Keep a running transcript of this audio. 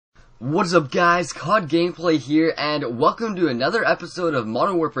What's up guys, COD Gameplay here, and welcome to another episode of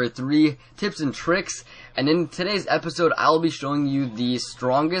Modern Warfare 3 Tips and Tricks. And in today's episode, I'll be showing you the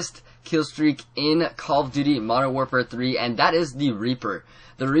strongest kill streak in Call of Duty Modern Warfare 3, and that is the Reaper.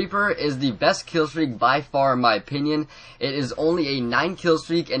 The Reaper is the best kill streak by far in my opinion. It is only a 9 kill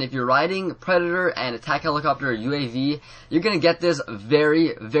streak, and if you're riding Predator and attack helicopter or UAV, you're gonna get this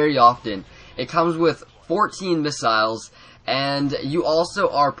very, very often. It comes with 14 missiles, and you also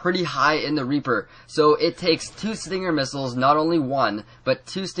are pretty high in the Reaper. So it takes 2 Stinger missiles, not only 1, but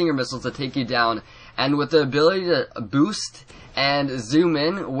 2 Stinger missiles to take you down. And with the ability to boost and zoom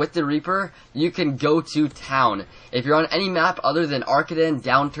in with the Reaper, you can go to town. If you're on any map other than Arkaden,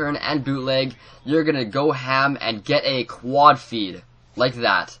 Downturn, and Bootleg, you're gonna go ham and get a quad feed. Like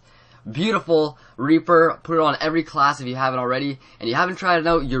that. Beautiful Reaper. Put it on every class if you haven't already. And you haven't tried it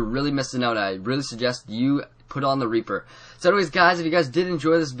out, you're really missing out. I really suggest you put on the Reaper. So anyways guys, if you guys did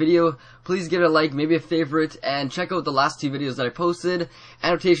enjoy this video, please give it a like, maybe a favorite, and check out the last 2 videos that I posted.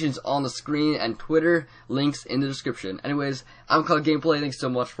 Annotations on the screen and Twitter, links in the description. Anyways, I'm COD Gameplay, thanks so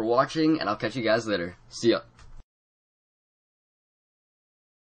much for watching, and I'll catch you guys later. See ya.